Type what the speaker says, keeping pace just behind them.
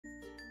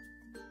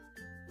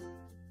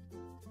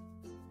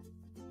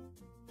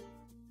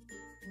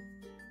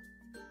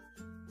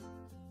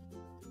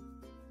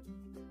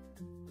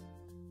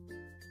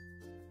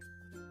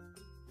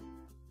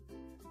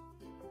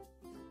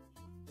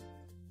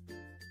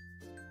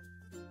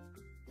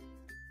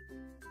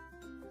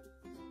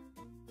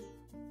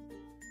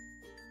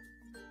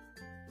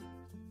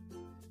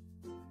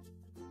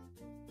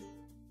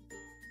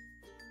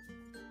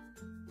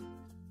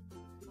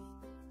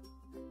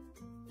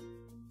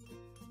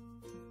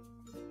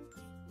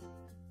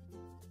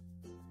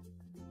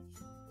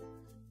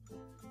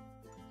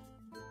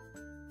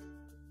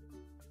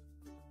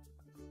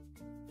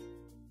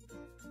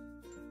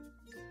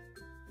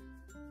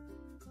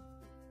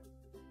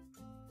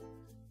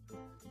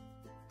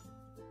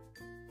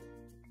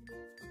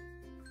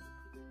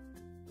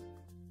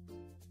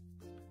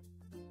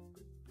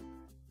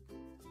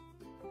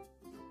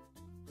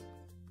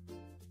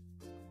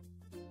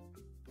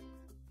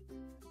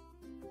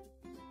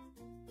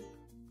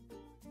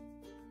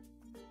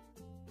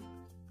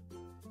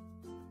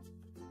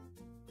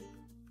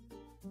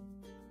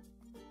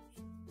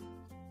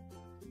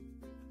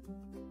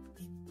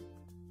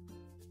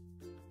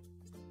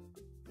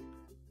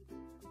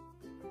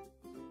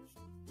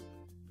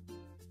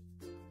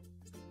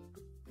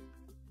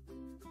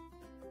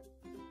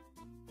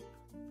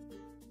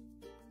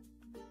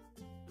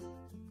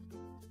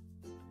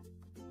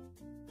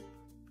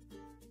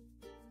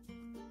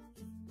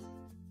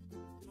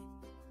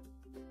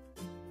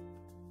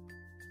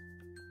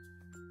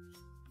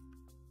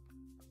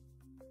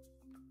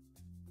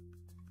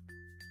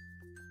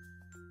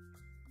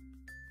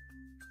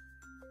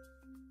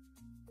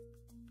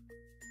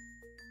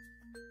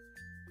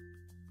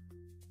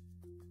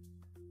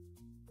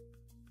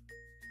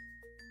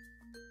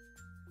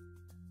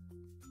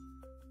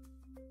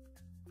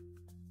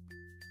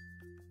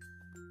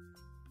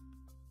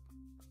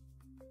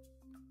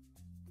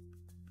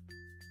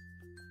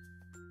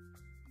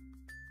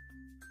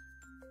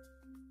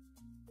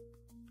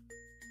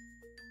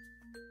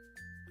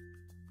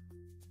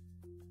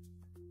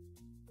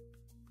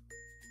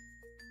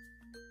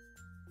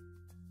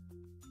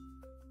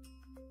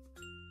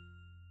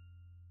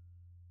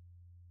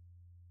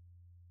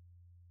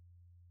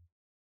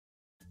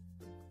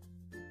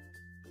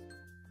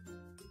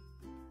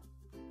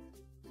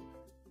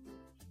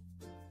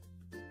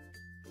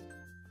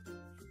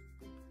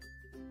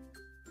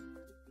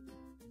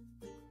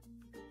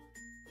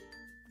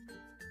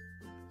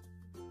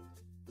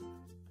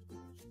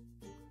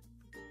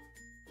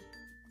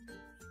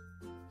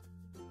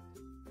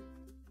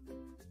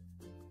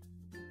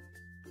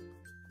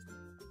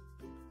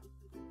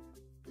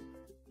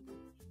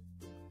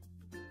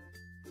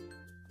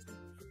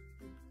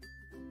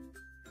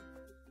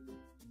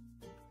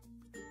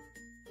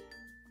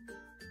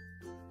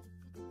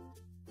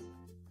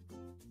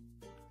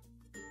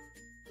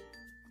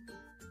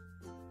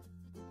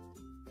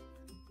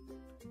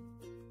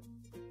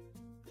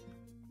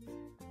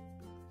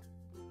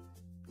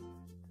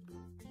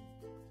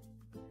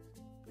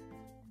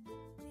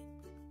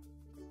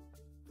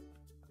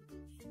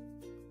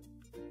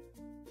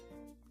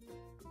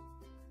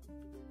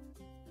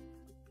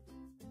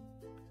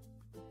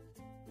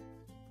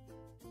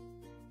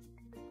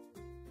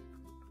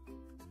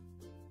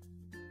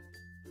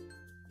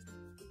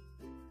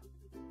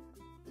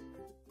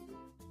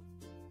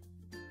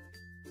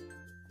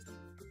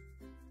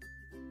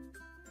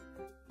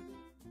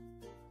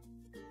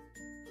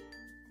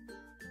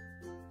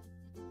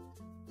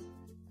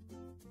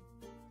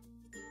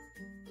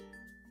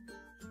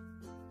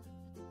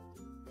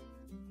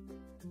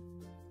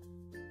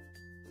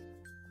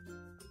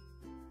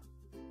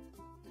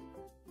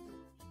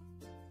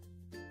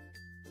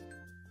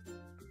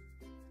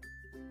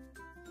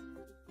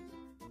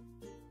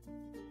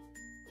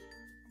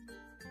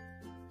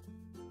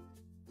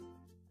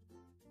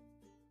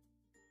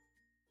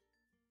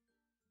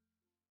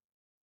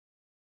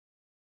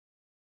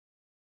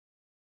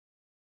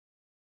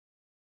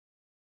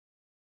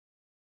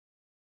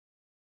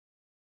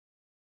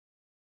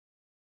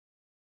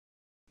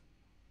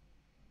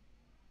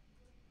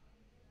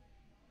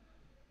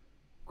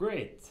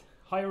Great.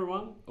 Hi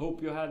everyone.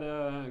 Hope you had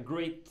a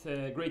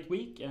great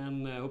week,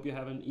 and hope you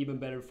have an even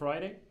better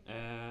Friday.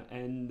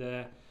 And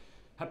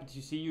happy to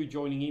see you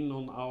joining in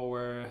on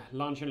our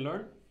Lunch and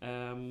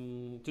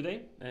Learn.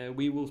 Today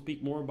we will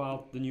speak more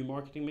about the new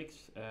marketing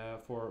mix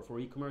for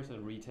e-commerce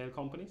and retail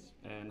companies,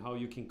 and how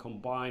you can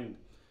combine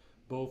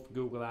both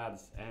Google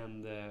Ads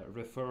and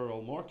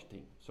referral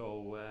marketing.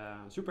 So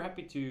super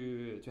happy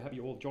to have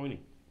you all joining.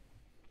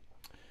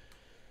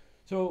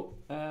 So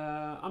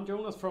I'm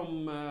Jonas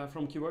from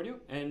Keywordio,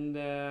 and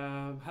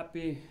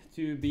happy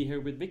to be here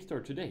with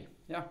Victor today.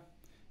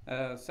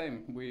 Yeah,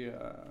 same.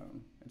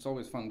 It's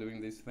always fun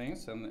doing these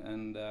things,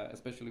 and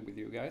especially with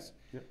you guys.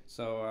 Yeah.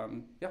 So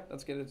yeah,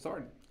 let's get it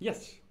started.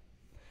 Yes.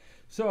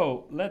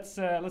 So let's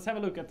have a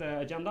look at the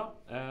agenda.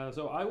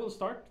 So I will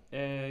start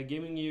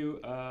giving you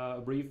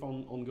a brief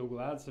on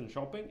Google Ads and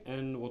shopping,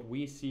 and what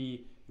we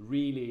see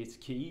really is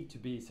key to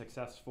be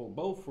successful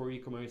both for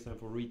e-commerce and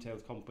for retail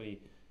company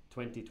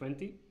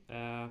 2020.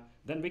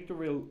 Then Victor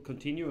will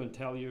continue and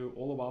tell you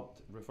all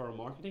about referral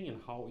marketing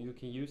and how you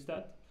can use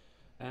that.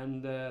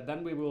 And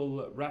then we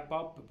will wrap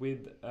up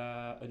with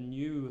a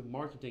new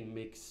marketing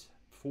mix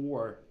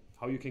for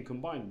how you can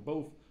combine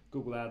both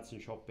Google Ads and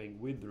shopping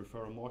with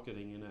referral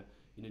marketing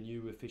in a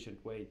new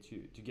efficient way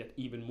to get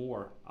even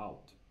more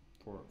out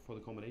for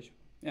the combination.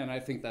 Yeah, and I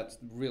think that's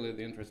really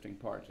the interesting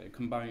part,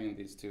 combining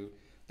these two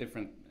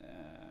different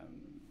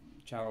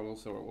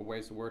channels or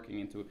ways of working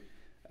into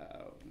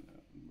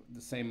the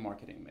same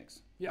marketing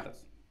mix. Yeah.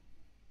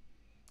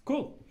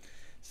 Cool.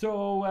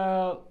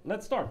 So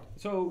let's start.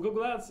 So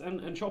Google Ads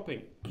and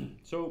shopping.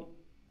 So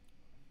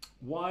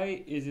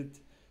why is it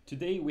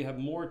today we have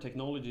more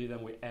technology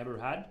than we ever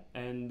had,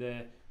 and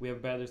we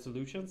have better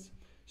solutions?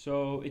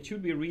 So it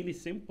should be really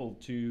simple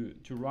to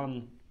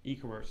run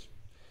e-commerce.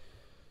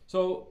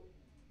 So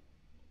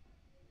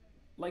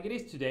like it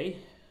is today,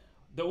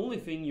 the only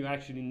thing you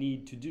actually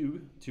need to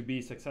do to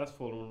be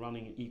successful in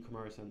running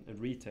e-commerce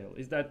and retail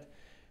is that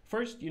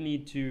first you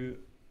need to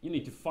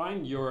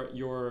find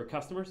your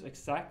customers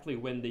exactly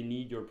when they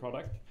need your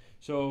product.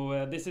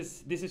 So this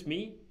is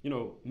me,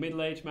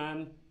 middle-aged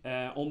man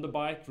on the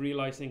bike,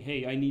 realizing,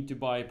 hey, I need to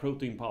buy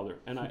protein powder,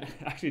 and I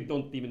actually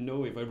don't even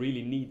know if I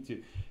really need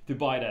to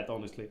buy that,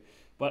 honestly.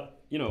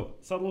 But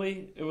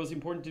suddenly it was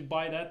important to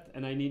buy that,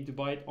 and I need to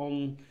buy it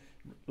on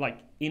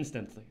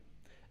instantly.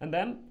 And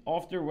then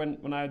after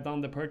when I've done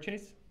the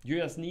purchase, you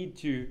just need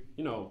to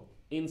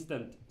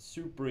instant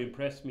super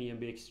impress me and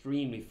be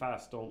extremely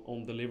fast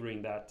on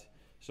delivering that.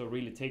 So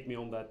really take me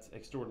on that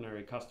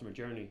extraordinary customer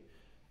journey.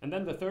 And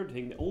then the third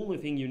thing, the only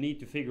thing you need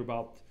to figure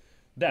out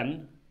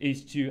then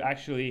is to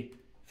actually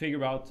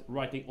figure out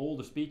writing all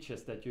the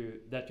speeches that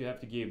you have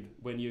to give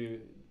when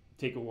you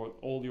take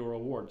all your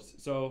awards.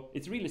 So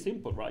it's really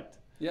simple, right?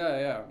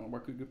 Yeah.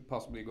 What could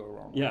possibly go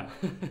wrong? Yeah.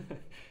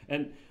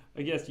 And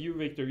I guess you,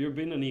 Victor, you've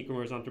been an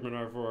e-commerce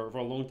entrepreneur for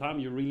a long time.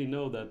 You really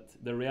know that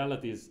the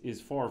reality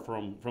is far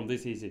from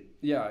this easy.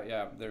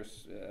 Yeah.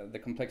 There's the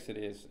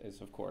complexity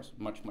is of course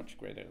much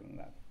greater than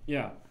that.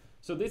 Yeah.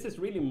 So this is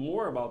really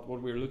more about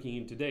what we're looking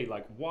in today.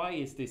 Like, why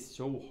is this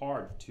so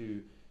hard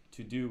to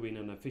do in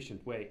an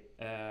efficient way?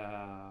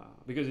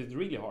 Because it's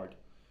really hard,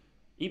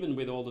 even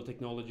with all the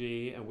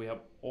technology, and we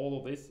have all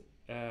of this.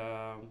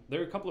 There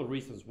are a couple of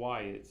reasons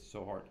why it's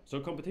so hard. So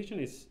competition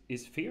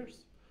is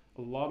fierce.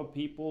 A lot of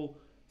people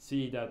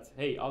see that,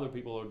 hey, other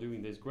people are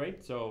doing this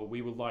great, so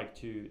we would like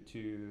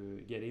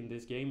to get in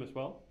this game as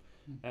well.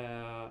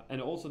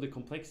 And also the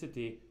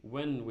complexity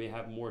when we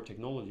have more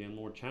technology and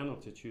more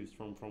channels to choose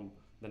from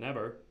than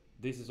ever.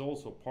 This is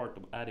also part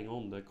of adding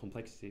on the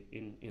complexity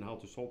in how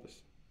to solve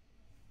this.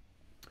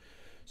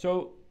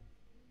 So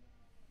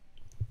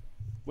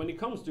when it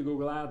comes to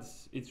Google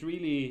Ads, it's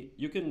really,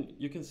 you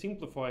can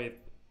simplify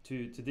it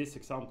to this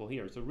example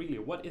here. So really,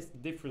 what is the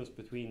difference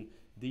between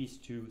these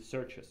two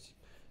searches?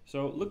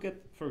 So look at,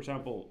 for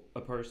example,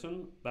 a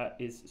person that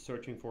is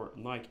searching for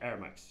Nike Air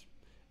Max,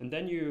 and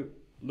then you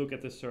look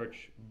at the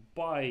search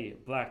buy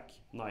black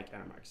Nike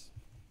Air Max.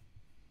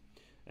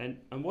 And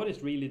what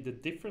is really the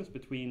difference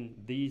between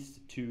these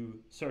two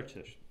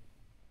searches?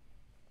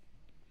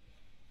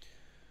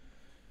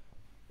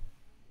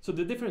 So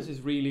the difference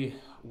is really,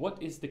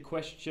 what is the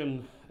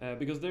question,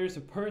 because there is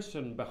a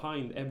person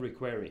behind every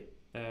query,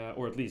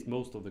 or at least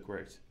most of the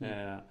queries.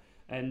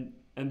 And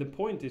the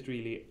point is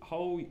really,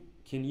 how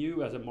can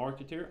you as a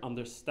marketer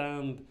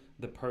understand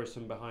the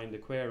person behind the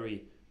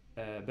query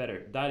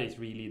better? That is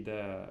really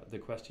the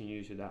question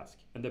you should ask.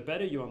 And the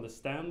better you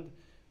understand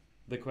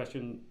the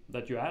question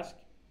that you ask,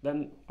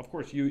 then of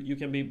course you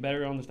can be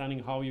better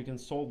understanding how you can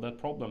solve that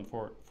problem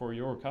for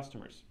your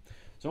customers.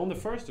 So on the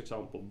first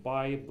example,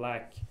 buy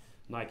black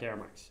Nike Air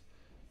Max,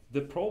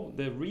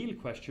 the real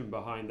question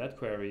behind that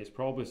query is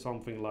probably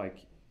something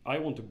like, I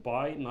want to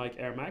buy Nike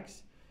Air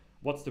Max,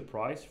 what's the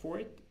price for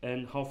it,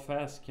 and how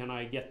fast can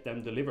I get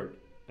them delivered?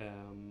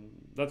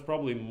 That's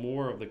probably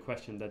more of the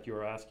question that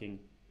you're asking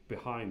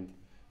behind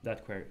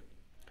that query.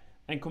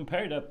 And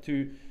compare that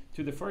to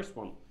the first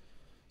one.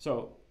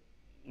 So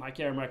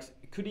Nike Air Max,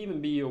 it could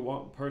even be a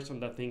one person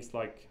that thinks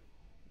like,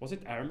 was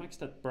it Air Max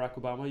that Barack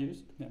Obama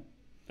used?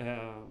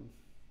 Yeah.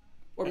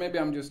 Or maybe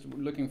I'm just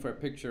looking for a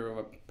picture of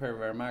a pair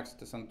of Air Max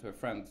to send to a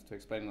friend to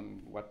explain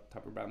them what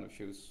type of brand of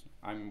shoes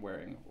I'm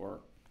wearing.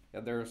 Or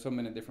there are so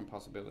many different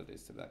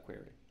possibilities to that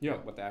query. Yeah.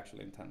 What the actual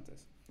intent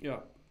is. Yeah,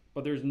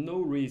 but there's no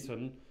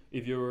reason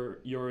if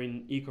you're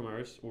in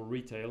e-commerce or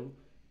retail,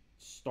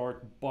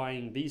 start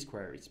buying these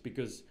queries,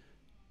 because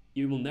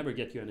it will never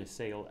get you any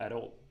sale at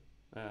all.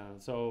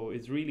 So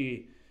it's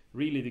really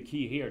the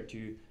key here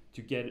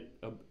to get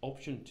an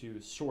option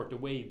to sort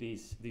away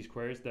these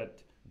queries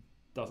that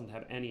doesn't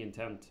have any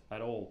intent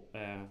at all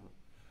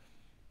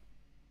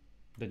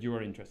that you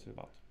are interested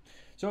about.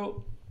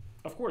 So,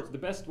 of course, the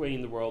best way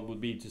in the world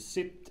would be to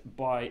sit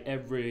by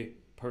every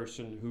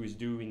person who is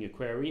doing a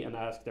query and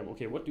ask them,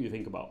 okay, what do you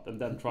think about? And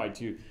then try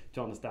to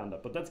understand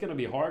that. But that's going to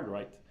be hard,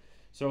 right?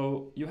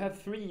 So you have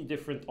 3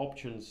 different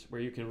options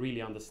where you can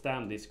really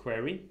understand this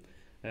query.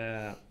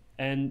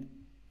 And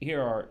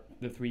here are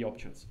the 3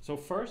 options. So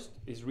first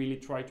is really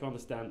try to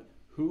understand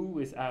who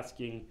is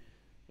asking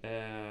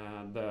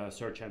the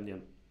search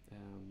engine,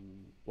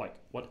 like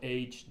what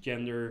age,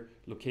 gender,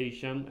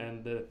 location,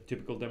 and the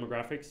typical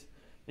demographics.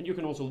 And you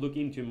can also look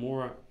into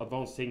more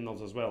advanced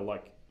signals as well,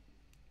 like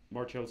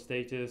marital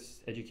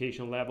status,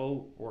 education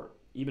level, or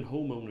even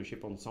home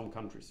ownership on some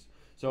countries.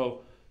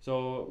 So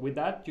with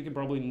that, you can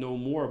probably know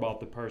more about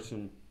the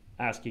person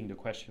asking the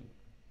question.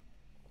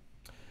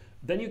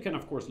 Then you can,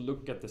 of course,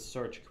 look at the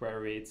search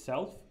query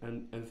itself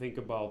and think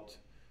about,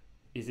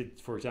 is it,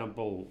 for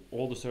example,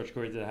 all the search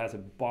queries that has a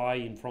buy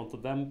in front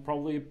of them?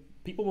 Probably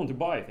people want to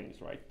buy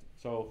things, right?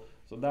 So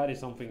that is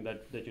something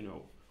that you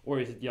know. Or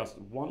is it just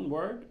 1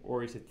 word,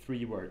 or is it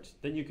 3 words?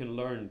 Then you can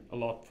learn a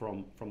lot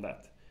from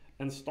that.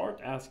 And start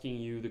asking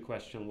you the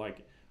question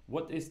like,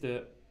 what is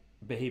the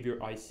behavior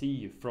I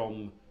see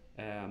from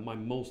my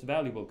most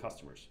valuable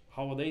customers?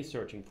 How are they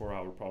searching for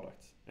our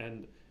products?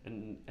 And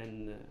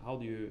how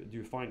do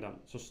you find them?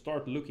 So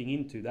start looking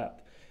into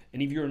that.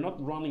 And if you're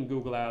not running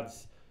Google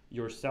Ads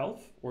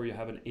yourself, or you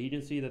have an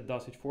agency that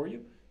does it for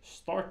you,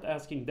 start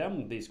asking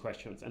them these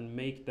questions and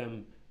make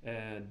them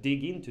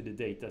dig into the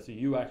data so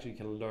you actually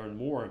can learn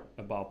more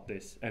about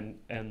this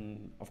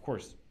and of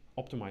course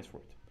optimize for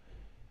it.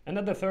 And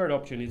then the third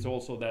option is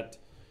also that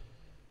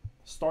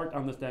start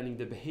understanding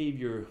the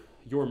behavior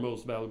your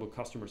most valuable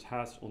customers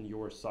has on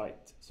your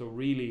site. So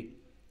really,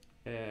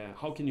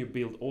 how can you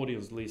build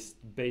audience lists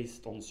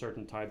based on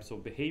certain types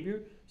of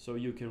behavior so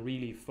you can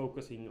really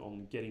focusing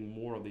on getting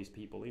more of these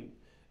people in.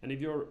 And if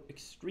you're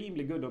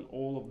extremely good on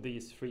all of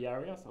these 3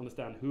 areas,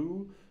 understand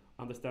who,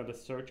 understand the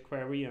search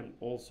query, and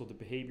also the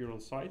behavior on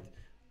site,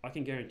 I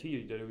can guarantee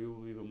you that you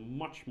will be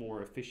much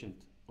more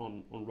efficient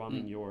on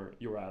running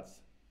your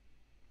ads.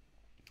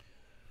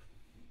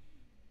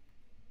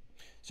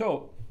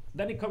 So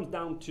then it comes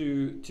down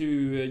to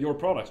your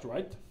products,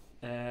 right?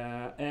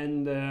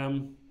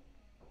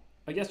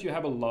 I guess you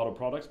have a lot of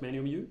products, many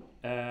of you.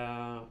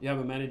 You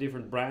have many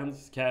different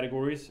brands,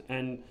 categories,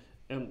 and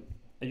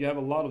you have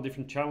a lot of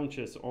different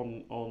challenges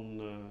on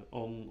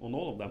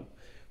all of them.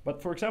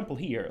 But for example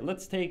here,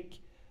 let's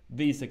take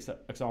this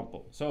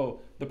example. So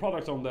the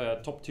products on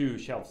the top 2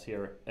 shelves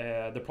here,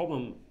 the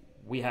problem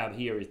we have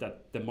here is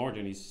that the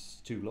margin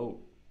is too low.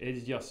 It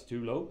is just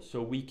too low,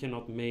 so we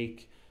cannot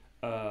make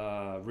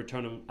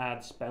return on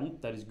ad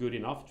spend that is good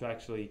enough to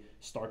actually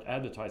start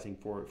advertising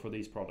for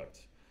these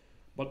products.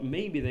 But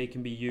maybe they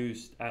can be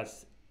used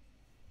as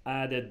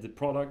added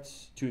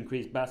products to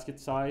increase basket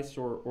size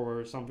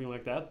or something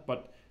like that,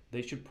 but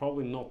they should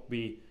probably not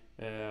be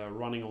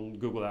running on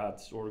Google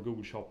Ads or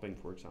Google Shopping,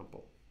 for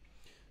example.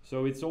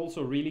 So it's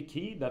also really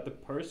key that the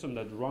person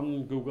that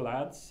runs Google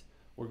Ads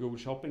or Google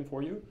Shopping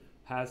for you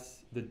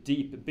has the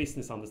deep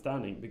business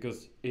understanding,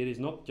 because it is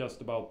not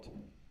just about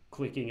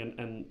clicking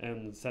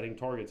and setting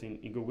targets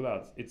in Google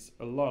Ads. It's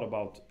a lot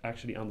about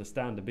actually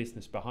understand the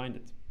business behind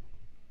it.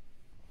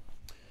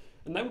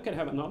 And then we can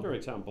have another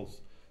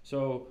examples.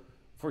 So,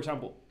 for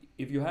example,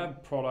 if you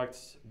have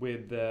products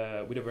with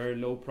a very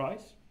low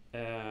price,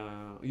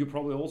 you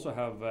probably also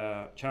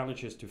have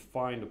challenges to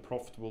find a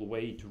profitable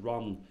way to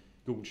run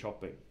Google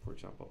Shopping, for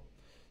example.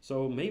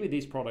 So maybe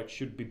these products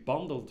should be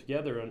bundled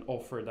together and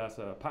offered as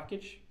a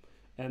package.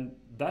 And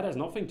that has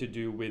nothing to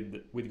do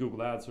with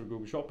Google Ads or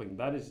Google Shopping.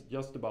 That is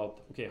just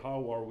about, okay,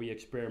 how are we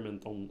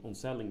experiment on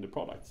selling the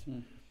products?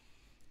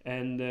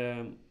 And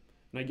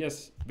I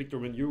guess, Victor,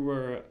 when you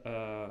were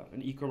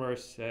an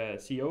e-commerce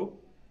CEO,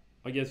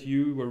 I guess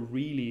you were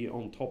really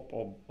on top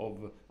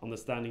of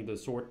understanding the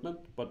assortment,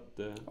 but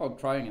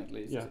trying at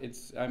least. Yeah.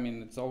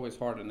 It's always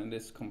hard and it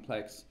is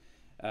complex.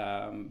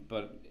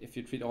 But if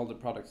you treat all the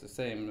products the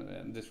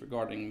same,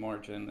 disregarding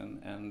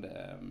margin and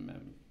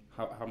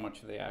how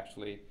much they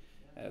actually,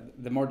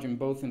 the margin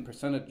both in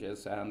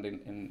percentages and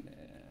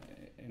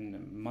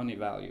in money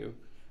value,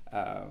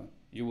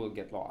 you will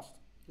get lost.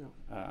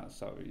 Yeah.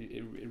 So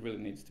it really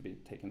needs to be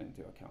taken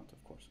into account,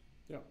 of course.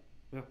 Yeah.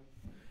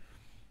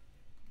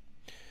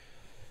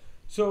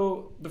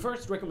 So the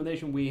first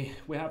recommendation we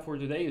have for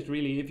today is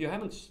really, if you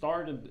haven't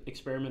started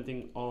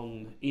experimenting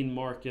on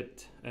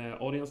in-market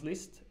audience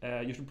list,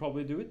 you should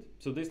probably do it.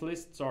 So these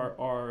lists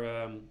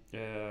are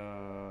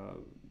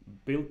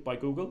built by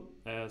Google.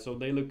 So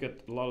they look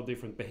at a lot of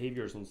different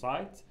behaviors on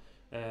sites,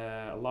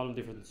 a lot of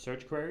different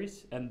search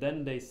queries, and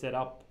then they set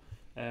up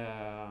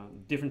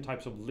different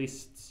types of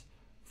lists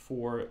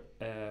for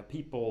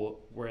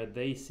people where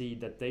they see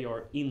that they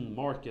are in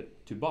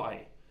market to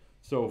buy.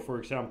 So for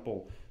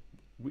example,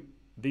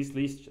 these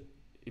lists,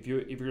 if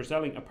you're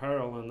selling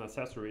apparel and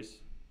accessories,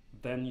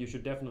 then you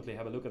should definitely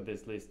have a look at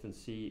this list and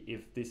see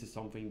if this is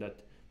something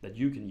that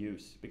you can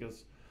use,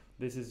 because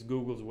this is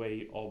Google's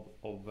way of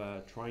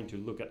trying to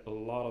look at a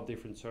lot of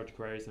different search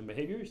queries and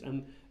behaviors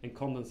and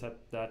condense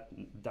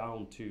that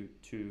down to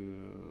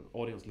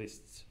audience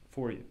lists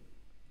for you.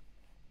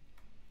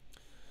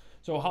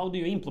 So how do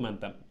you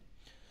implement them?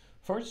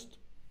 First,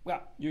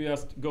 well, you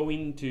just go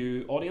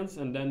into audience,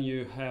 and then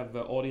you have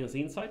audience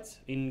insights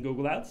in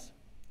Google Ads.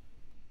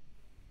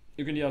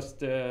 You can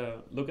just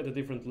look at the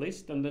different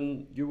list, and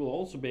then you will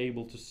also be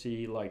able to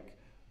see, like,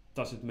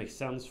 does it make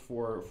sense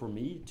for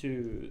me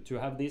to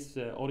have this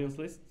audience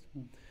list?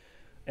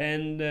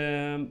 And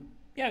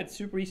yeah, it's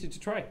super easy to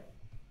try.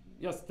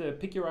 Just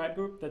pick your ad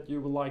group that you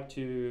would like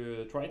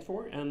to try it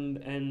for, and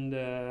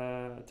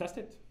test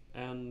it,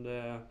 and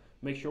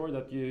make sure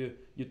that you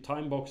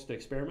time box the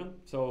experiment.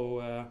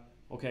 So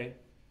okay,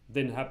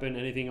 didn't happen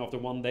anything after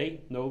one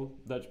day. No,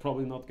 that's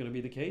probably not going to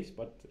be the case,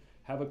 but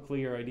have a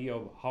clear idea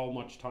of how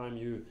much time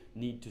you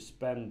need to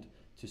spend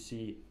to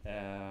see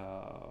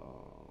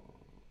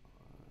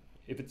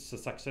if it's a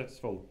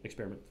successful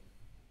experiment.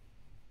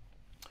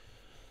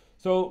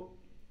 So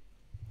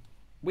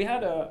we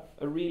had a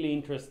really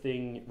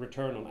interesting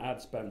return on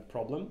ad spend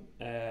problem,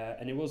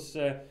 and it was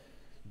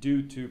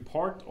due to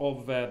part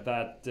of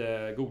that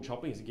Google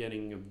Shopping is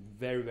getting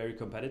very, very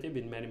competitive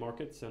in many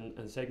markets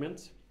and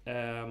segments,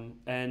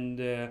 and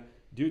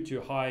due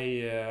to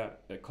high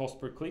cost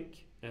per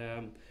click,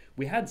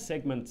 we had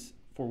segments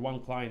for one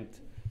client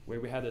where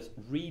we had a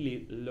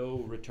really low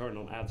return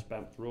on ad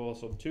spend,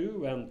 ROAS of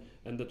 2,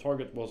 and the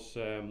target was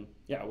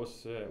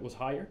was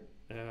higher,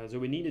 so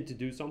we needed to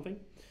do something.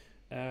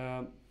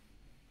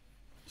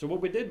 So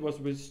what we did was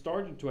we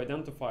started to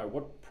identify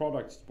what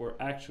products were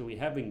actually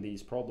having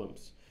these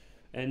problems,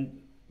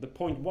 and the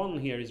point one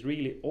here is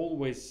really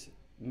always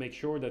make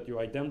sure that you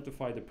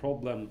identify the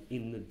problem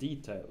in the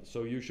detail.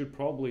 So you should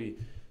probably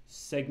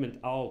segment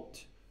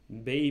out,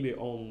 maybe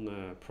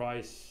on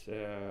price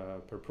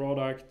per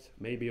product,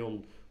 maybe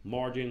on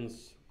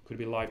margins, could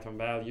be lifetime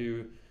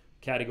value,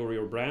 category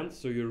or brand,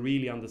 so you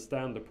really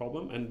understand the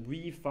problem. And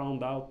we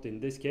found out in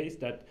this case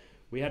that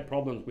we had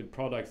problems with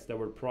products that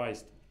were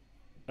priced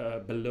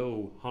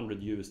below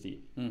 100 USD.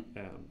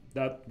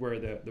 That were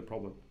the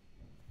problem.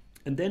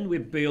 And then we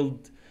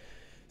build,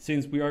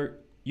 since we are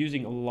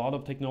using a lot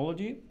of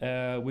technology,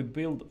 we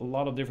build a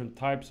lot of different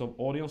types of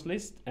audience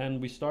lists,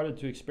 and we started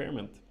to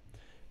experiment.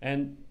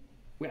 And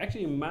we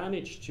actually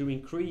managed to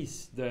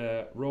increase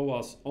the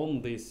ROAS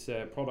on this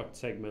product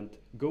segment,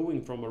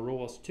 going from a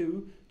ROAS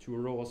 2 to a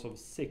ROAS of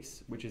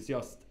 6, which is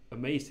just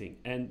amazing.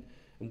 And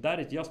that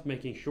is just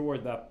making sure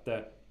that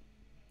the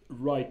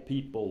right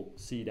people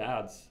see the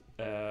ads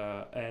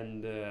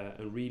and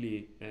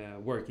really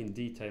work in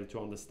detail to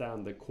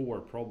understand the core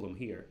problem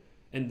here.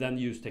 And then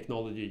use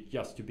technology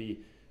just to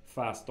be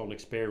fast on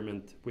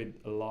experiment with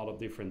a lot of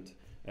different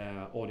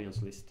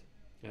audience lists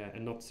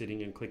and not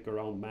sitting and click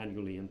around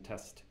manually and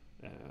test.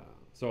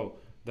 So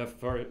the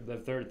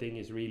third thing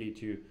is really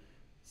to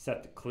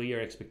set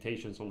clear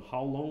expectations on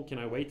how long can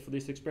I wait for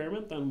this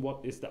experiment and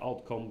what is the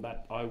outcome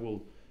that I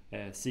will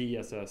see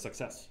as a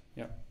success.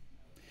 Yeah.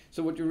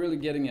 So what you're really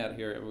getting at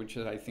here, which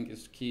I think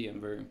is key and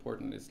very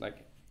important, is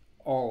like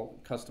all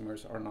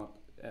customers are not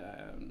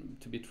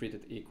to be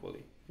treated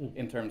equally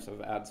in terms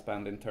of ad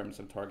spend, in terms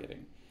of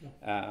targeting.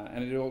 Yeah.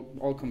 And it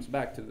all comes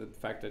back to the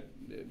fact that,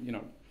 you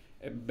know,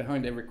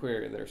 behind every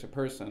query there's a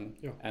person,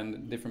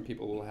 and different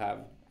people will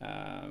have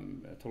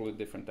totally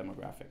different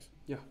demographics.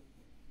 Yeah,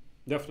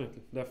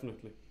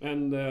 definitely.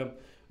 And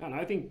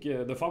I think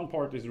the fun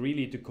part is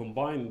really to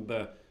combine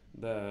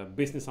the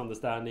business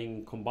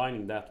understanding,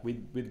 combining that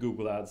with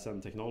Google Ads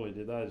and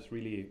technology. That is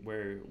really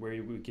where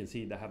we can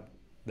see they have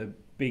the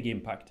big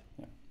impact.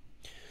 Yeah.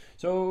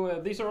 So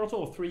these are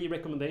also 3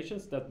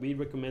 recommendations that we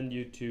recommend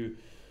you to,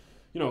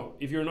 you know,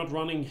 if you're not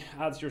running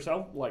ads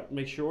yourself, like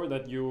make sure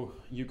that you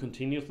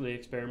continuously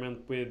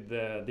experiment with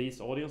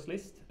these audience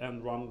lists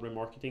and run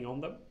remarketing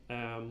on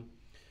them.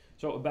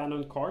 So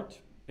abandoned cart,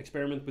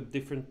 experiment with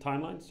different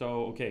timelines.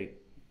 So okay,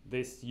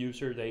 this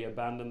user, they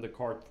abandoned the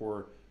cart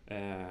for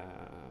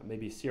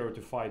maybe 0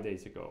 to 5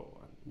 days ago,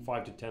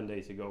 5 to 10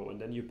 days ago,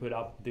 and then you put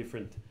up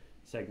different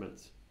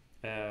segments.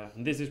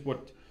 And this is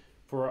what,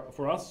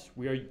 for us,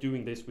 we are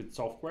doing this with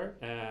software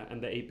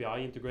and the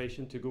API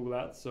integration to Google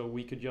Ads, so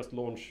we could just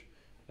launch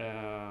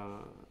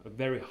a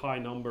very high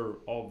number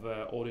of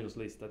audience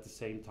lists at the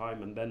same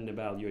time and then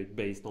evaluate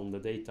based on the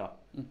data,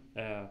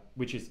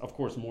 which is of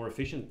course more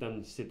efficient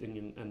than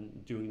sitting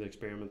and doing the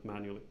experiment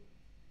manually.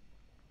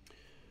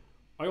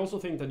 I also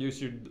think that you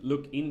should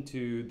look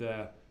into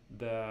the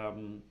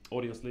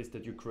audience list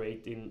that you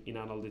create in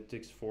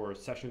analytics for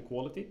session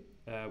quality,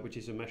 which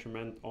is a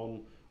measurement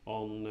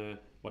on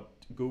what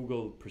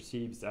Google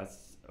perceives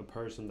as a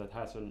person that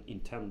has an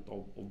intent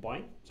of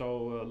buying.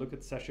 So look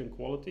at session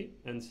quality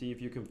and see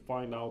if you can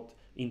find out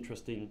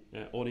interesting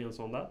audience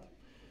on that.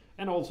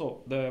 And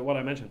also what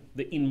I mentioned,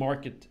 the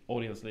in-market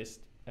audience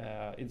list,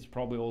 it's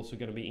probably also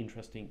going to be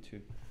interesting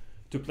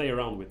to play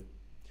around with.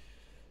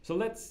 So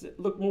let's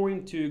look more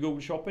into Google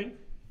Shopping.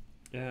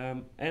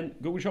 And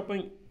Google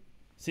Shopping,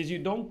 since you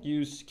don't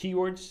use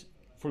keywords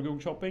for Google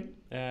Shopping,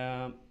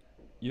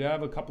 you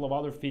have a couple of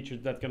other features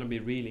that's going to be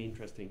really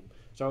interesting.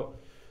 So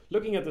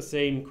looking at the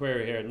same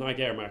query here,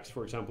 Nike Air Max,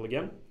 for example,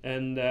 again,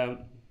 and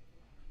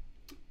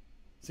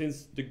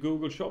since the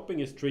Google Shopping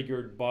is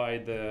triggered by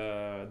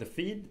the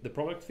feed, the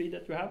product feed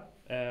that you have,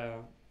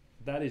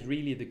 that is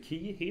really the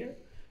key here.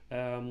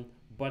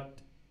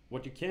 But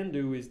what you can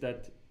do is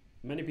that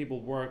many people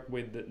work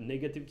with the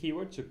negative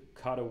keywords to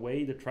cut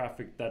away the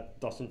traffic that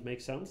doesn't make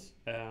sense,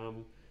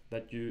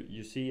 that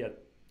you see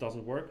it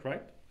doesn't work,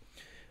 right?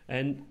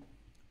 And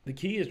the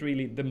key is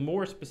really the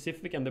more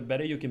specific and the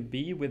better you can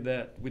be with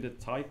the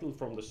title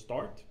from the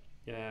start.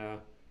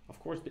 Of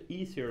course, the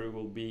easier it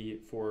will be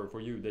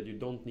for you, that you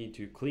don't need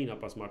to clean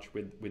up as much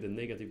with the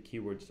negative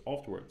keywords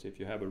afterwards if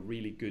you have a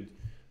really good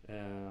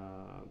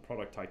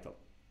product title.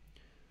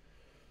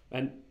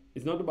 And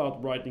it's not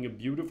about writing a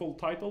beautiful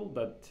title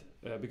that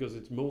because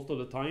it's most of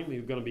the time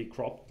you're going to be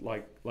cropped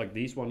like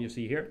this one you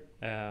see here.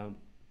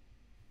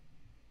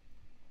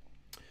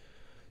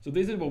 So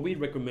this is what we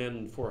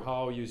recommend for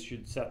how you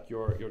should set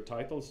your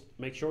titles.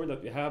 Make sure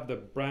that you have the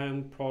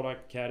brand,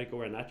 product,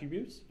 category, and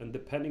attributes. And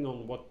depending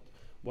on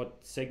what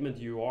segment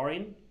you are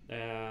in,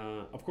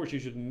 of course you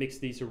should mix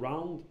these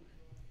around.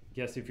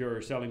 Yes, if you're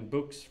selling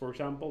books, for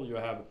example, you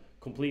have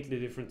completely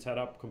different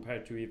setup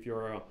compared to if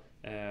you're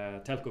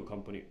a telco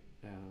company.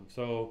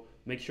 So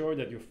make sure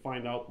that you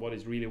find out what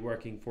is really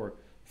working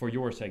for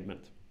your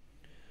segment.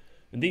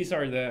 And these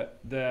are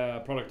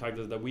the product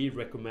titles that we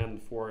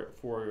recommend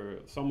for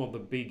some of the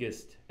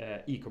biggest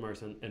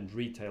e-commerce and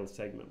retail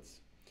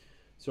segments.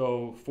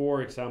 So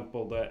for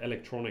example, the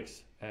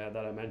electronics that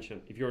I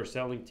mentioned, if you're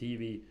selling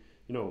TV,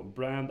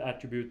 brand,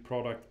 attribute,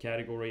 product,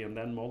 category, and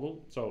then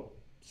model. So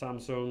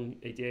Samsung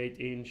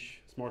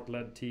 88-inch smart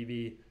LED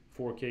TV,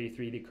 4K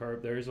 3D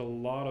curve, there is a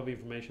lot of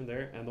information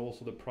there, and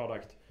also the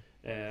product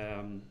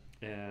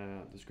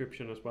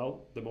description as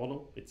well, the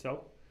model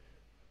itself.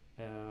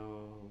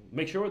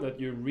 Make sure that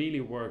you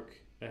really work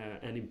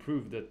and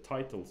improve the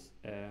titles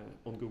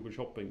on Google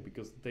Shopping,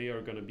 because they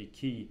are going to be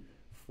key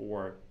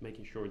for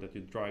making sure that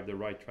you drive the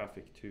right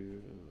traffic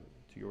to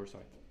your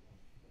site.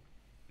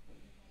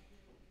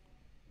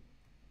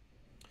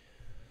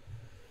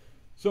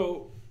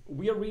 So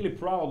we are really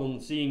proud on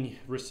seeing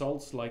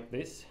results like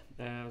this.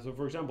 So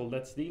for example,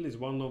 Let's Deal is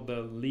one of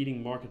the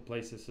leading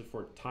marketplaces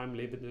for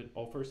time-limited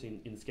offers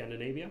in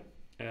Scandinavia.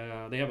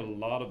 They have a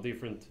lot of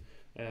different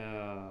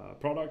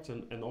products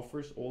and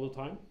offers all the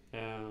time.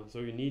 So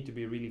you need to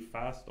be really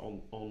fast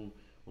on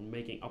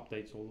making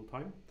updates all the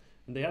time.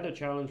 And they had a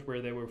challenge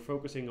where they were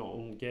focusing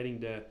on getting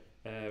the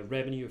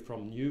revenue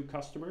from new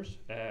customers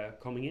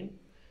coming in.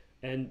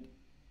 And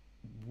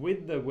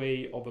with the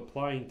way of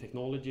applying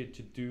technology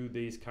to do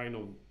this kind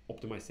of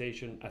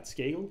optimization at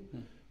scale,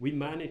 we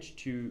managed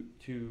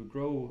to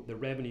grow the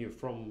revenue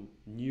from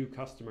new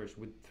customers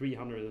with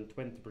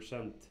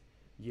 320%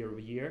 year over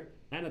year,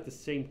 and at the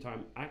same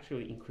time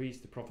actually increase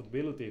the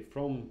profitability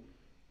from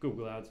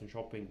Google Ads and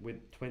Shopping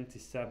with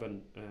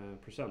 27%,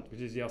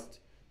 which is just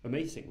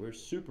amazing. We're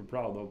super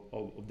proud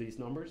of these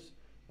numbers.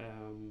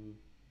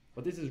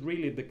 But this is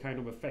really the kind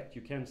of effect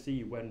you can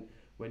see when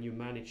you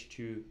manage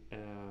to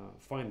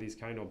find these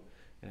kind of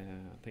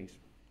things.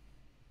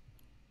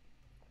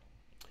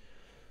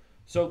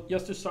 So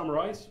just to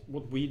summarize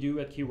what we do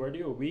at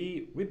Keywordio,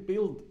 we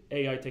build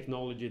AI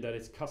technology that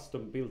is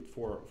custom built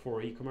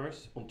for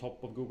e-commerce on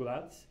top of Google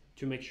Ads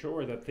to make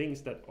sure that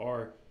things that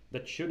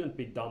shouldn't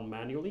be done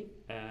manually,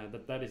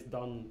 that is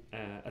done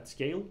at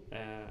scale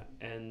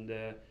and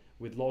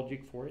with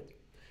logic for it.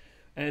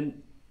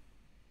 And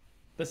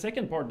the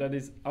second part that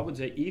is, I would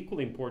say,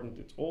 equally important,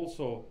 it's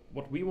also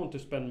what we want to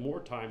spend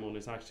more time on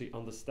is actually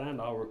understand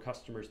our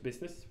customers'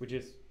 business, which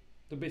is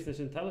the business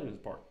intelligence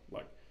part.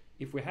 Like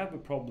if we have a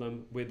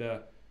problem with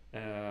a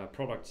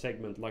product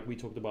segment, like we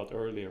talked about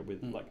earlier,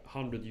 with like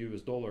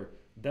 $100,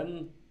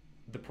 then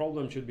the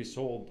problem should be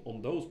solved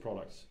on those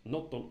products,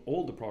 not on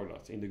all the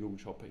products in the Google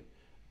Shopping.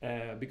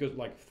 Because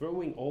like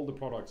throwing all the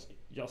products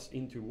just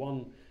into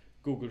one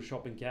Google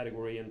Shopping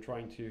category and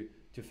trying to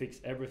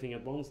fix everything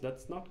at once,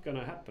 that's not going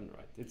to happen,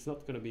 right? It's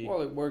not going to be...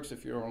 Well, it works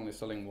if you're only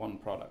selling one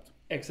product.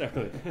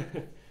 Exactly.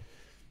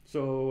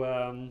 So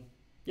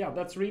yeah,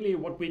 that's really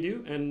what we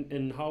do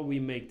and how we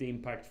make the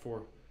impact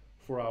for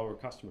our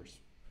customers.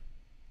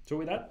 So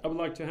with that, I would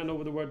like to hand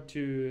over the word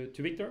to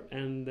Victor,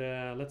 and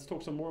let's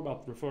talk some more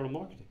about referral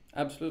marketing.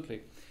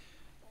 Absolutely.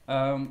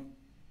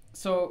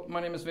 So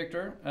my name is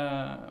Victor,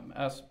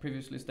 as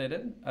previously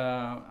stated.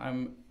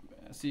 I'm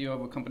CEO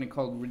of a company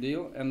called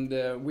Referral,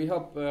 and we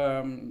help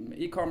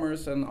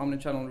e-commerce and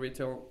omnichannel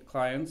retail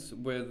clients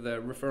with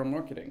referral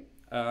marketing.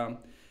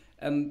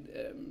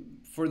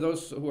 For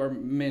those who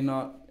may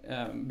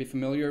not be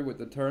familiar with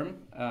the term,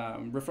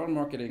 referral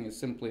marketing is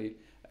simply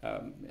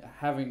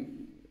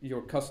having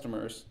your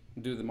customers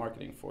do the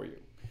marketing for you.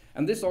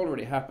 And this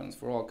already happens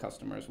for all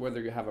customers,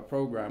 whether you have a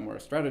program or a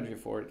strategy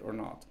for it or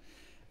not.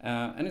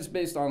 And it's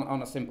based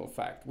on a simple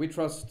fact. We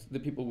trust the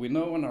people we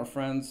know and our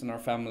friends and our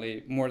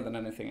family more than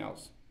anything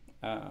else.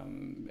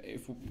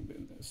 If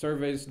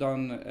surveys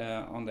done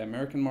on the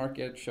American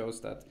market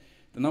shows that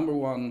the number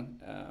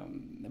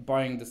one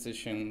buying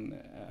decision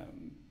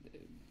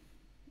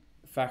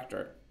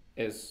factor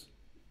is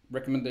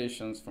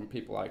recommendations from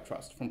people I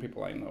trust, from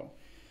people I know.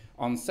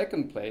 On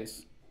second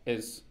place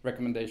is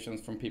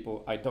recommendations from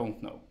people I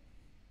don't know.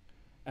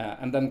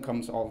 And then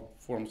comes all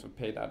forms of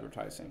paid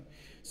advertising.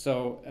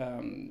 So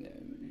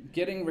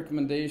getting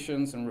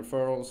recommendations and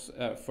referrals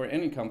for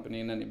any company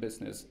in any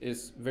business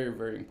is very,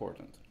 very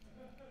important.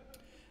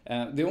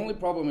 The only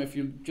problem if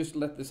you just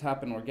let this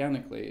happen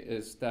organically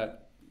is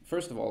that,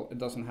 first of all, it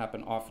doesn't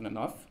happen often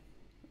enough.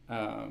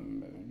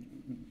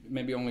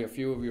 Maybe only a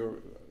few of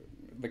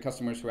the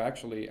customers who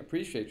actually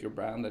appreciate your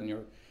brand and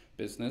your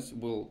business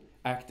will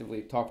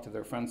actively talk to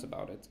their friends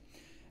about it.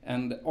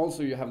 And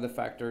also you have the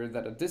factor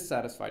that a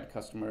dissatisfied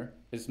customer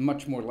is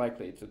much more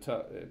likely to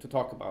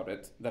talk about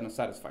it than a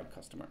satisfied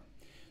customer.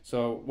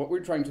 So what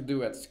we're trying to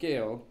do at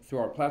scale through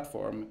our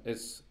platform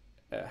is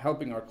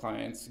helping our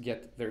clients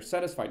get their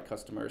satisfied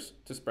customers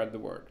to spread the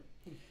word.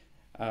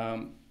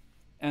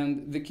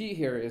 And the key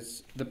here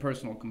is the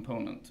personal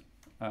component.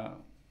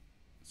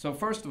 So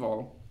first of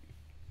all,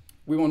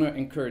 we want to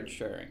encourage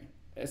sharing,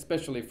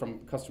 especially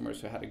from customers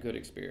who had a good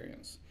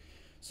experience.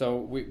 So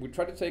we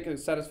try to take a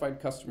satisfied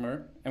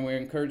customer and we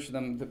encourage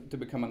them to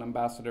become an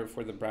ambassador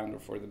for the brand or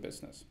for the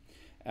business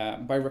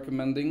by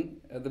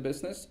recommending the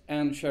business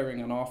and sharing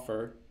an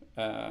offer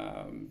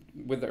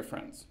with their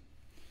friends.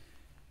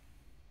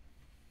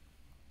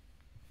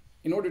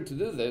 In order to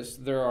do this,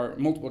 there are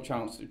multiple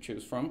channels to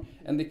choose from,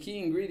 and the key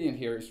ingredient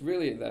here is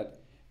really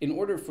that in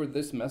order for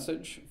this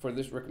message, for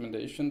this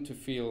recommendation to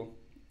feel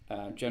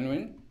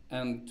genuine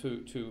and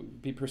to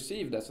be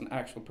perceived as an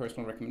actual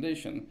personal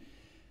recommendation,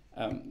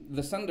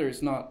 the sender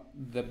is not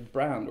the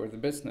brand or the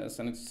business,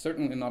 and it's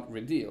certainly not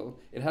Referral.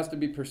 It has to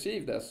be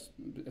perceived as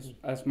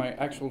my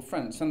actual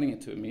friend sending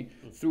it to me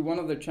through one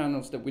of the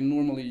channels that we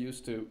normally use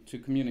to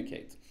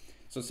communicate.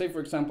 So say, for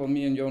example,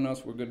 me and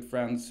Jonas, we're good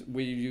friends.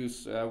 We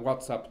use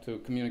WhatsApp to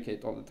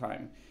communicate all the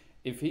time.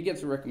 If he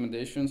gets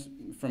recommendations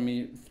from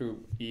me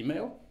through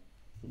email,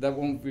 that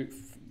won't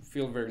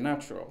feel very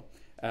natural.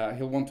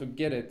 He'll want to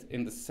get it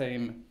in the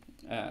same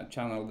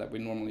channel that we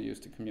normally use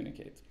to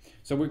communicate.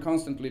 So we're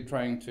constantly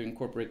trying to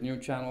incorporate new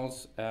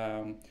channels,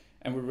 and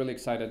we're really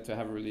excited to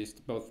have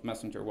released both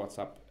Messenger,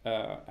 WhatsApp,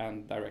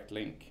 and Direct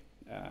Link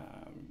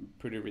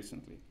pretty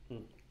recently.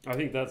 I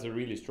think that's a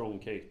really strong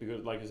case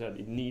because, like I said,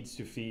 it needs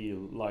to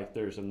feel like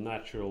there's a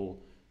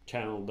natural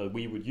channel that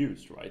we would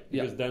use, right?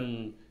 Because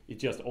then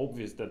it's just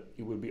obvious that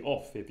it would be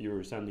off if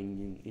you're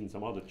sending in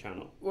some other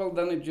channel. Well,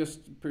 then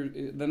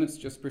it's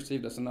just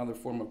perceived as another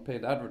form of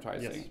paid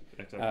advertising.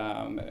 Yes,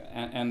 exactly.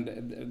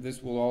 And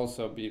this will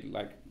also be,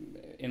 like,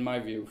 in my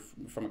view,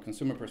 from a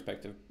consumer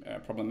perspective,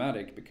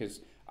 problematic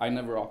because I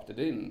never opted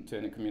in to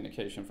any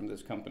communication from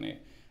this company.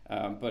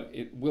 But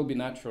it will be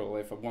natural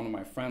if one of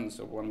my friends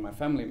or one of my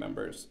family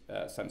members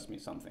sends me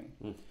something.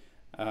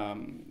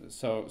 And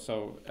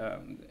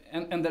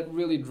that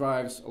really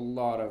drives a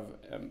lot of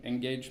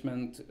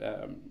engagement,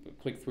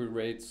 click-through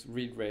rates,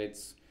 read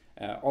rates.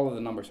 All of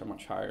the numbers are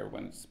much higher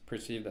when it's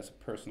perceived as a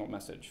personal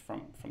message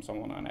from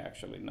someone I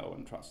actually know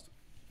and trust.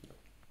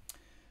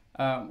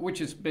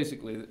 Which is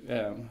basically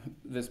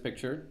this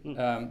picture.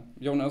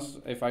 Jonas,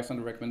 if I send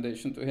a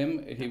recommendation to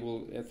him, he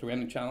will, through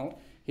any channel,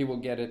 he will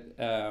get it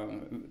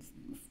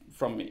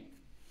from me.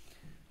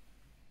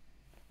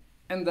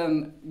 And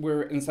then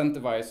we're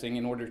incentivizing,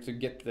 in order to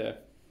get the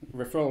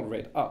referral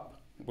rate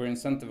up, we're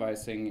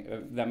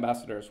incentivizing the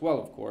ambassador as well,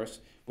 of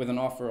course, with an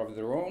offer of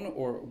their own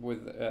or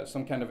with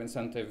some kind of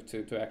incentive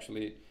to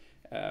actually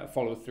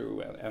follow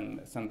through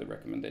and send the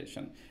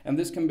recommendation. And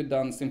this can be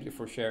done simply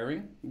for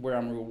sharing, where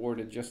I'm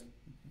rewarded just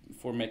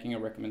for making a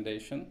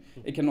recommendation.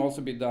 It can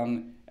also be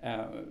done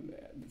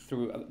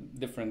through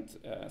different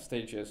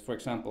stages. For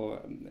example,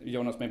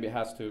 Jonas maybe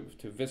has to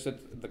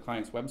visit the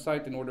client's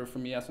website in order for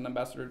me as an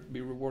ambassador to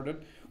be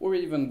rewarded, or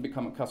even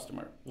become a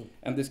customer.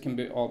 And this can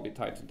all be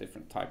tied to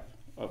different type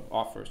of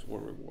offers or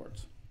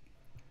rewards.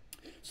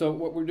 So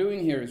what we're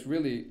doing here is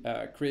really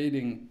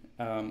creating,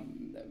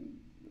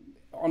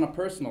 on a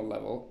personal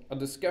level, a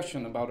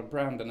discussion about a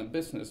brand and a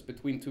business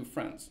between two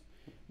friends,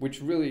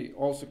 which really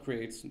also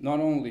creates not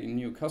only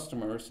new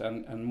customers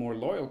and more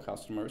loyal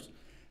customers,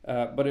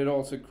 but it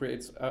also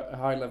creates a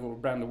high level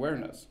of brand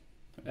awareness,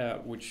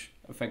 which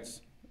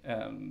affects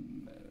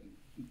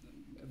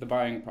the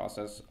buying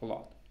process a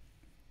lot.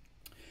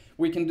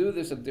 We can do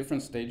this at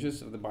different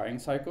stages of the buying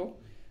cycle.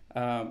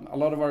 A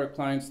lot of our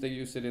clients, they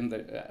use it in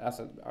the as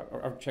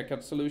our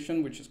checkout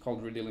solution, which is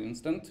called Redeal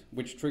Instant,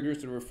 which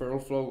triggers the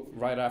referral flow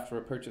right after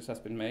a purchase has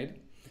been made.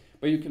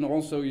 But you can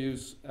also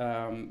use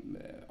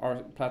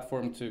our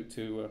platform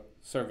to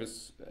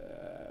service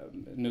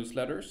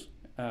newsletters,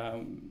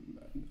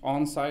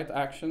 on-site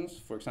actions,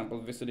 for example,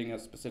 visiting a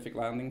specific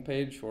landing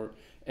page, or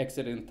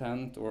exit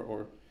intent,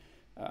 or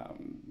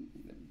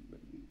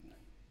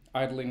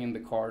idling in the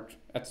cart,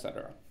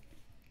 etc.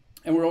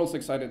 And we're also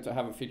excited to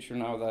have a feature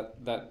now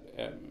that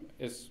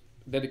is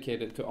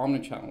dedicated to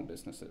omnichannel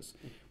businesses,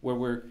 where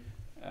we're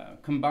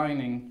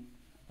combining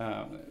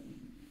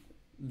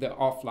the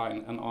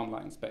offline and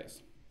online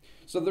space.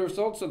 So the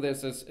results of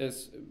this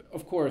is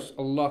of course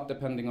a lot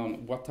depending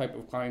on what type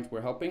of client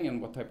we're helping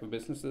and what type of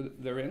business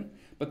they're in.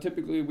 But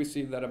typically we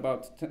see that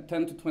about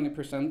 10 to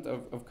 20%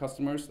 of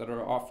customers that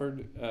are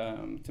offered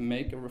to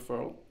make a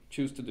referral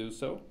choose to do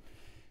so.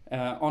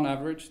 On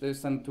average, they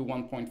send to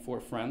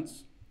 1.4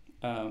 friends.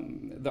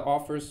 The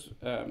offers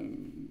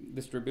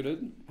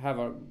distributed have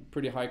a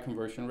pretty high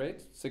conversion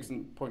rate,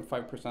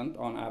 6.5%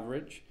 on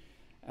average,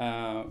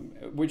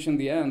 which in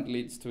the end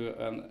leads to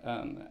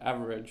an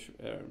average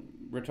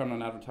return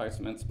on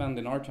advertisement spend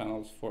in our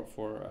channels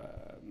for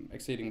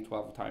exceeding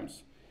 12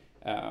 times,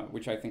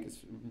 which I think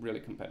is really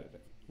competitive.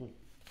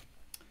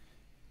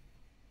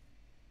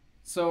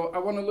 So I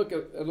want to look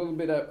a little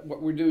bit at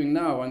what we're doing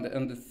now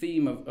and the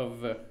theme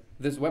of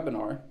this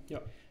webinar. Yeah.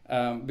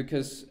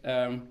 Because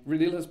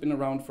Redeal has been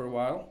around for a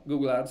while.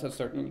 Google Ads has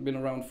certainly been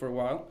around for a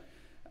while.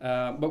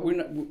 But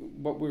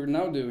what we're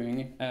now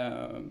doing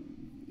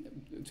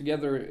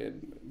together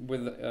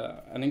with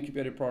an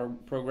incubator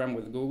program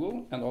with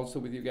Google and also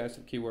with you guys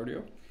at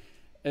Keywordio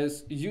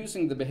is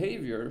using the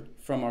behavior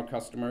from our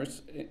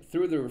customers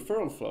through the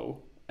referral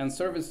flow and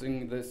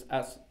servicing this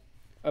as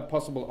a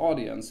possible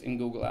audience in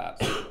Google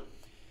Ads,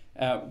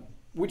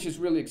 which is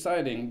really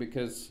exciting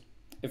because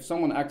if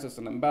someone acts as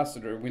an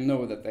ambassador, we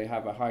know that they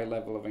have a high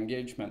level of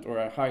engagement or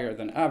a higher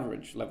than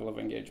average level of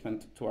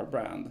engagement to our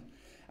brand.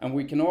 And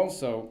we can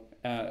also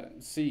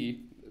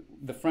see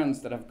the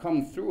friends that have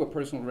come through a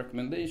personal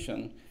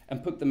recommendation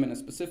and put them in a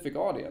specific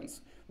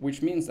audience,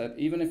 which means that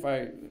even if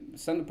I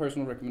send a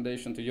personal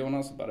recommendation to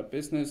Jonas about a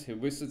business, he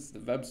visits the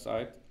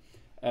website,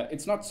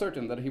 it's not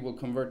certain that he will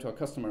convert to a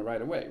customer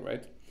right away,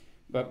 right?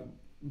 But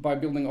by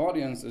building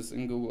audiences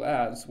in Google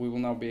Ads, we will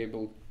now be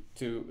able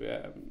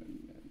to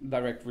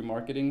direct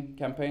remarketing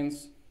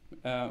campaigns,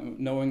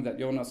 knowing that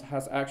Jonas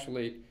has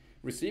actually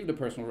received a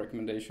personal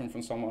recommendation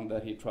from someone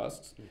that he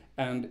trusts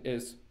and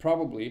is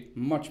probably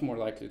much more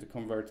likely to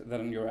convert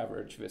than your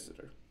average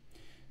visitor.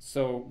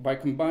 So by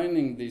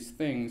combining these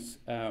things,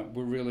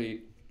 we're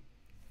really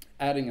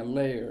adding a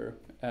layer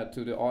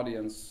to the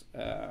audience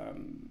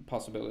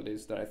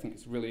possibilities that I think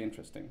is really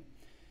interesting.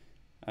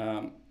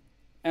 And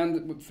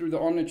through the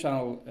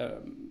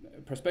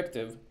omnichannel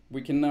perspective,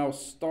 we can now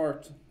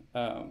start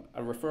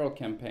a referral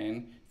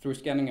campaign through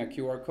scanning a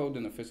QR code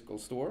in a physical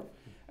store,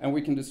 and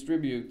we can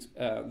distribute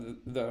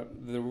the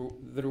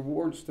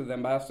rewards to the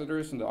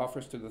ambassadors and the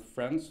offers to the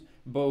friends,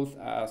 both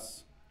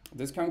as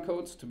discount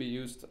codes to be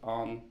used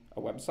on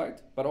a website,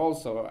 but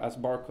also as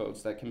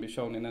barcodes that can be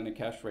shown in any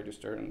cash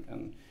register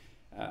and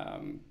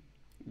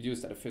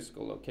used at a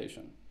physical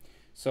location.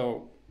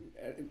 So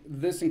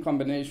this in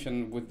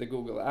combination with the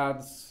Google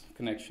Ads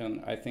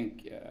connection, I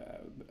think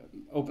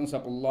opens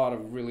up a lot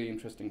of really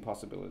interesting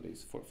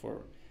possibilities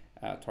for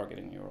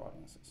targeting your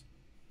audiences.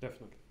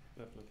 Definitely.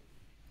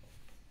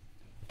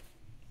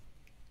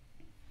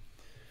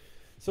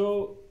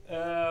 So,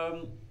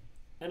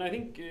 and I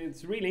think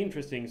it's really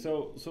interesting.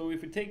 So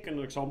if we take an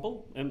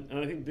example, and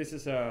I think this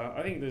is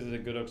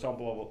a good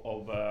example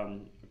of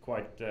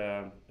quite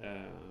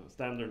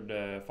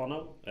standard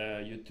funnel.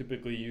 You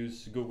typically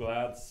use Google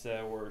Ads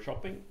or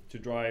shopping to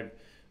drive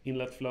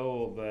inlet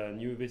flow of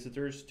new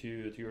visitors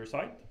to your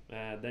site.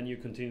 Then you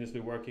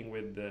continuously working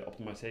with the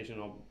optimization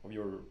of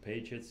your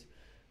pages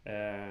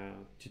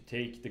to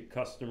take the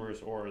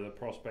customers or the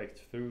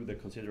prospect through the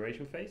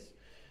consideration phase.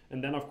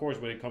 And then of course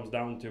when it comes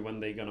down to when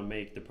they're gonna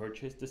make the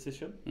purchase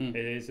decision,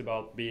 it is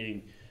about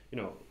being,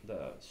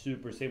 the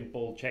super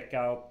simple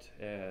checkout,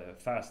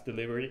 fast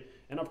delivery.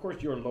 And of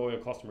course your loyal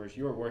customers,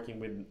 you're working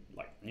with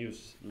like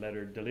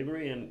newsletter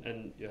delivery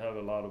and you have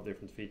a lot of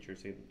different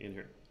features in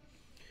here.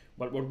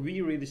 But what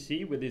we really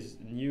see with this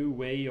new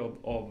way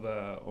of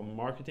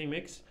marketing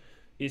mix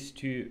is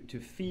to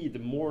feed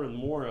more and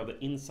more of the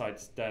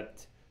insights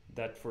that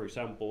for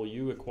example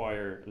you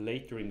acquire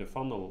later in the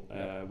funnel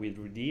with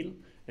Redeal,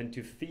 and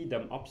to feed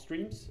them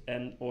upstreams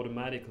and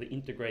automatically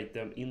integrate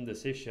them in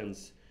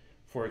decisions,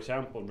 for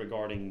example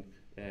regarding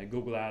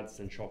Google Ads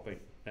and shopping,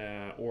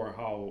 or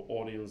how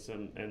audience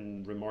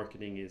and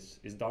remarketing is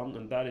done.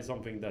 And that is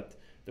something that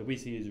we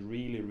see is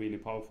really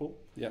powerful.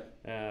 Yeah.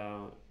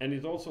 And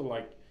it's also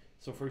like,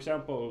 so for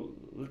example,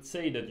 let's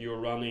say that you're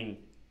running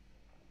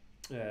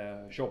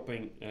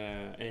shopping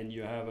and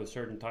you have a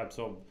certain types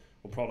of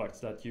products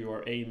that you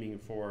are aiming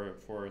for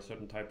a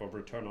certain type of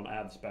return on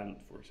ad spend,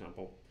 for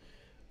example.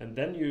 And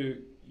then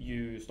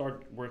you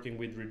start working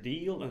with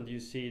Redeal and you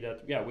see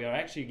that, we are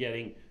actually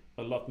getting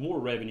a lot more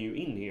revenue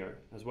in here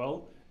as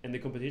well, and the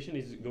competition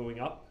is going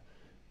up,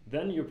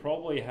 then you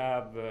probably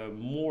have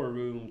more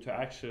room to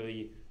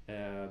actually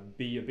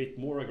be a bit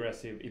more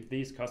aggressive if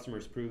these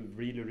customers prove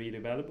really, really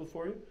valuable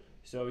for you.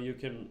 So you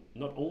can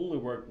not only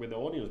work with the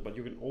audience, but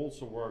you can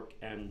also work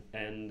and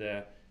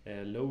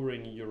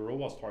lowering your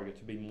ROAS target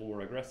to be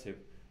more aggressive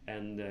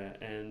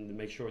and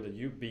make sure that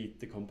you beat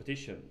the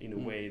competition in a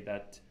way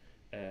that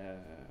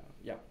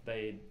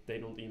they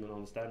don't even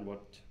understand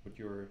what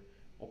you're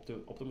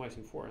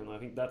optimizing for. And I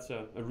think that's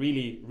a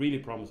really, really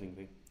promising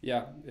thing.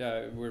 Yeah,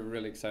 we're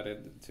really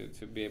excited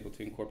to be able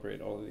to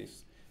incorporate all of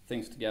these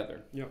things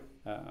together. Yeah.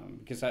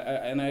 Because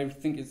I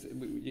think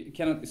it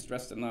cannot be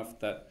stressed enough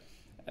that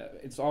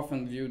it's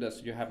often viewed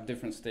as you have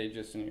different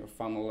stages in your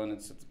funnel, and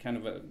it's kind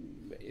of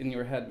in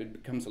your head it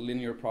becomes a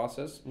linear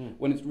process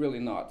when it's really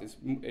not.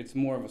 It's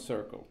more of a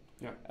circle.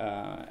 Yeah.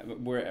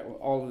 Where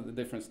all of the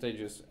different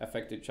stages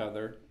affect each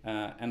other,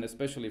 and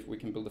especially if we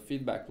can build a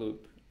feedback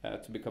loop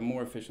to become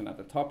more efficient at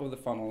the top of the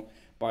funnel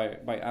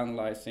by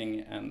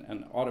analyzing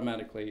and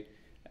automatically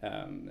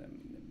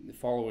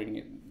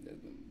following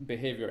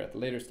behavior at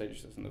later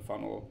stages in the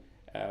funnel,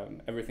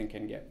 everything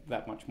can get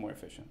that much more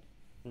efficient.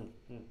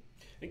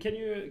 And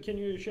can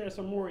you share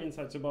some more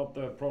insights about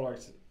the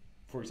products,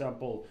 for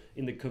example,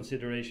 in the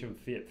consideration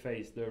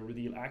phase, the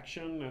Reveal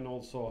Action and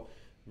also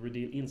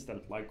Reveal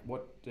Instant? Like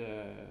what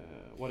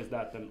is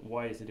that and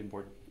why is it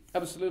important?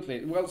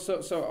 Absolutely. Well,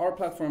 so our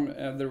platform,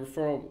 the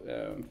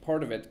referral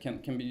part of it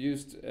can be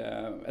used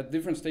at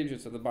different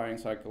stages of the buying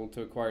cycle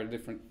to acquire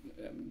different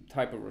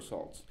type of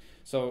results.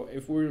 So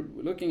if we're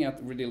looking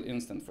at Reveal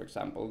Instant, for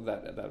example,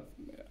 that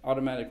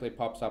automatically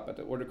pops up at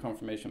the order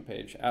confirmation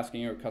page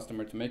asking your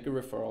customer to make a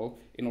referral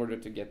in order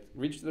to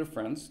reach their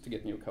friends, to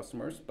get new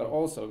customers, but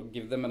also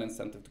give them an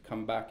incentive to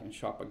come back and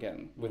shop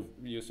again with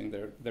using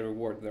the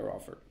reward they're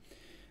offered.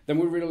 Then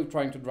we're really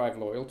trying to drive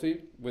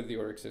loyalty with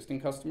your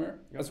existing customer,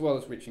 as well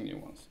as reaching new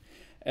ones.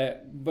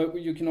 But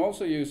you can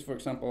also use, for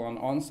example, an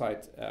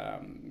on-site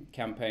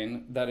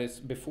campaign that is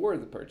before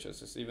the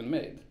purchase is even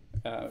made.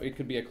 It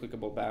could be a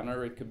clickable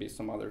banner, it could be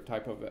some other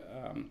type of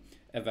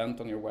event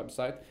on your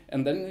website.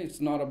 And then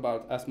it's not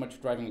about as much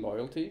driving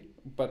loyalty,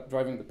 but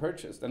driving the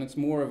purchase. Then it's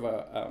more of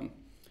a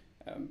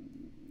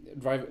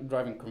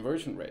driving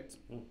conversion rate,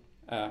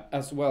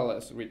 as well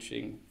as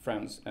reaching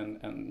friends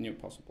and new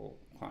possible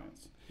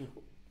clients.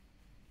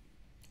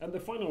 And the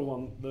final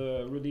one,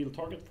 the Reveal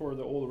target for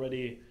the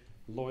already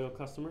loyal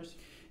customers?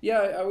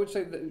 Yeah, I would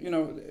say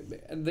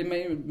that, they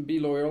may be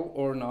loyal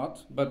or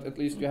not, but at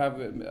least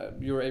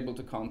you're able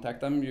to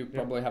contact them. You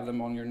probably have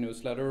them on your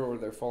newsletter or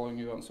they're following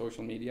you on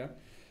social media.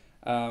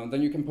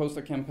 Then you can post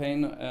a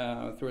campaign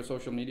through a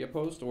social media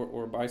post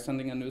or by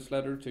sending a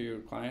newsletter to your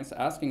clients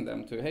asking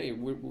them to, hey,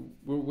 we're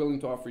willing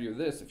to offer you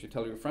this if you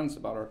tell your friends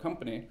about our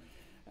company.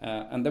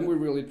 And then we're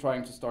really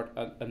trying to start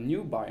a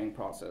new buying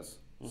process.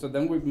 So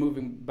then we're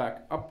moving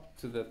back up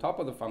to the top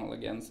of the funnel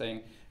again,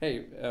 saying,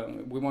 hey,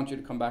 we want you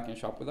to come back and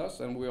shop with us,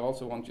 and we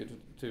also want you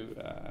to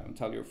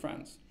tell your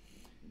friends.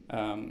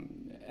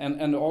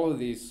 And all of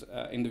these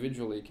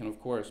individually can,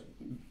 of course,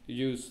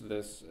 use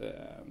this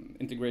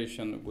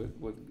integration with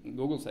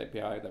Google's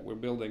API that we're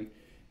building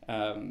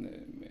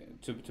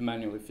to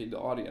manually feed the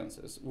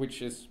audiences,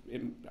 which is,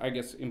 I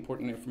guess,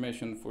 important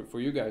information for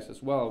you guys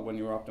as well when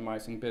you're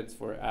optimizing bids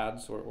for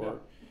ads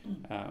or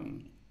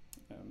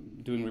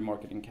doing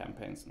remarketing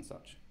campaigns and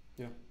such.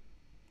 Yeah,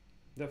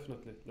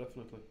 definitely.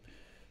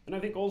 And I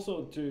think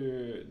also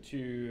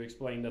to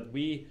explain that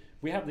we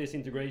have this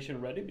integration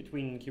ready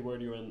between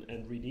Keywordio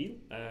and Reveal.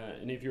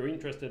 And if you're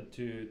interested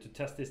to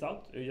test this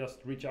out, just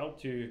reach out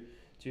to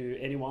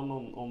anyone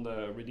on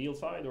the Reveal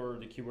side or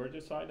the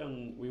Keywordio side,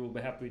 and we will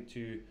be happy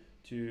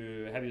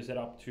to have you set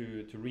up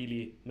to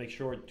really make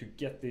sure to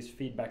get this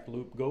feedback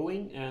loop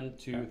going and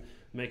to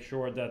make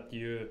sure that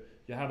you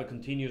have a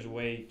continuous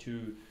way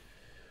to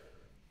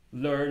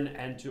learn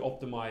and to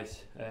optimize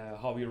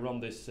how you run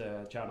this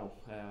channel,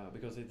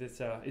 because it's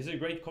a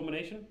great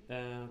combination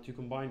to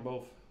combine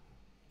both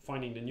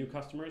finding the new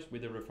customers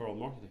with the referral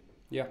marketing.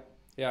 Yeah,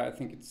 I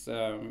think it's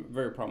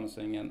very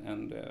promising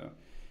and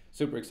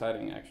super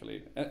exciting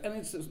actually.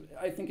 And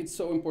I think it's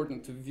so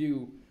important to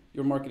view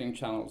your marketing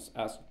channels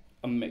as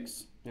a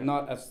mix,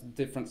 not as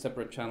different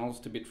separate channels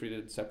to be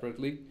treated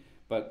separately,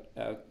 but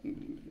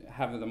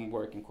having them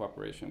work in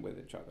cooperation with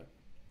each other.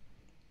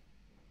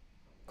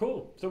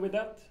 Cool. So with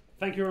that,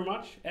 thank you very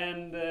much,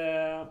 and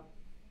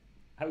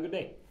have a good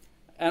day.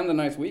 And a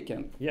nice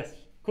weekend. Yes.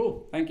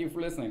 Cool. Thank you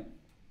for listening.